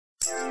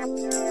I'm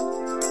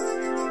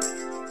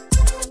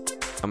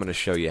going to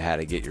show you how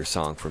to get your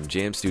song from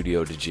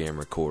JamStudio to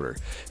JamRecorder.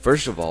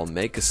 First of all,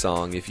 make a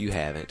song if you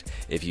haven't.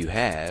 If you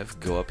have,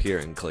 go up here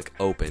and click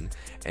Open,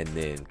 and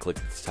then click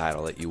the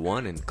title that you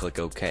want and click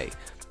OK.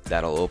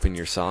 That'll open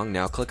your song.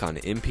 Now click on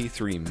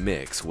MP3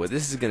 Mix. What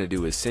this is going to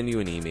do is send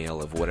you an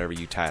email of whatever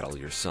you title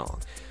your song.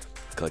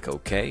 Click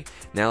OK.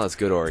 Now let's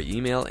go to our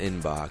email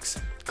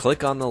inbox.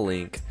 Click on the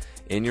link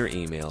in your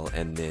email,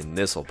 and then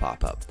this will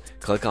pop up.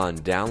 Click on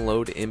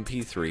Download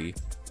MP3.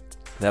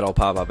 That'll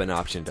pop up an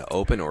option to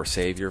open or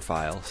save your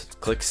files.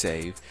 Click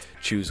Save,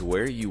 choose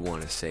where you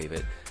want to save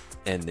it,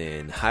 and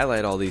then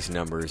highlight all these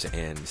numbers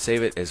and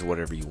save it as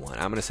whatever you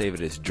want. I'm going to save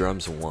it as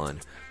drums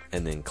 1,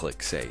 and then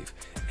click Save.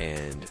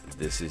 And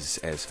this is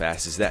as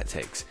fast as that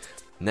takes.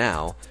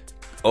 Now,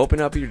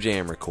 open up your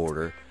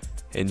JamRecorder,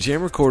 and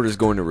JamRecorder is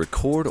going to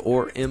record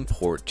or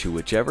import to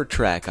whichever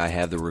track I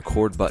have the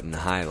record button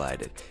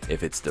highlighted.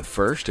 If it's the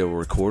first, it will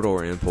record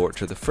or import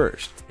to the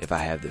first. If I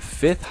have the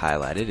 5th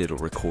highlighted, it'll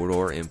record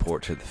or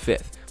import to the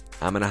 5th.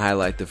 I'm going to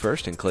highlight the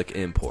first and click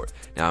Import.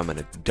 Now I'm going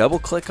to double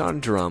click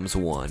on drums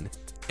 1,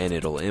 and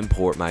it'll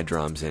import my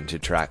drums into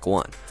track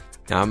 1.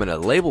 Now I'm going to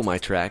label my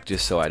track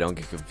just so I don't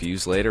get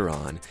confused later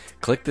on.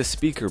 Click the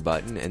speaker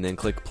button and then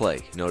click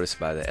play. Notice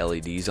by the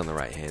LEDs on the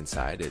right hand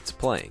side, it's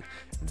playing.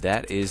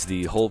 That is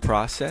the whole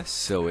process.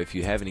 So if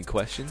you have any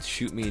questions,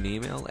 shoot me an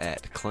email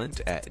at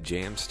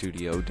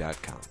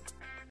clint@jamstudio.com.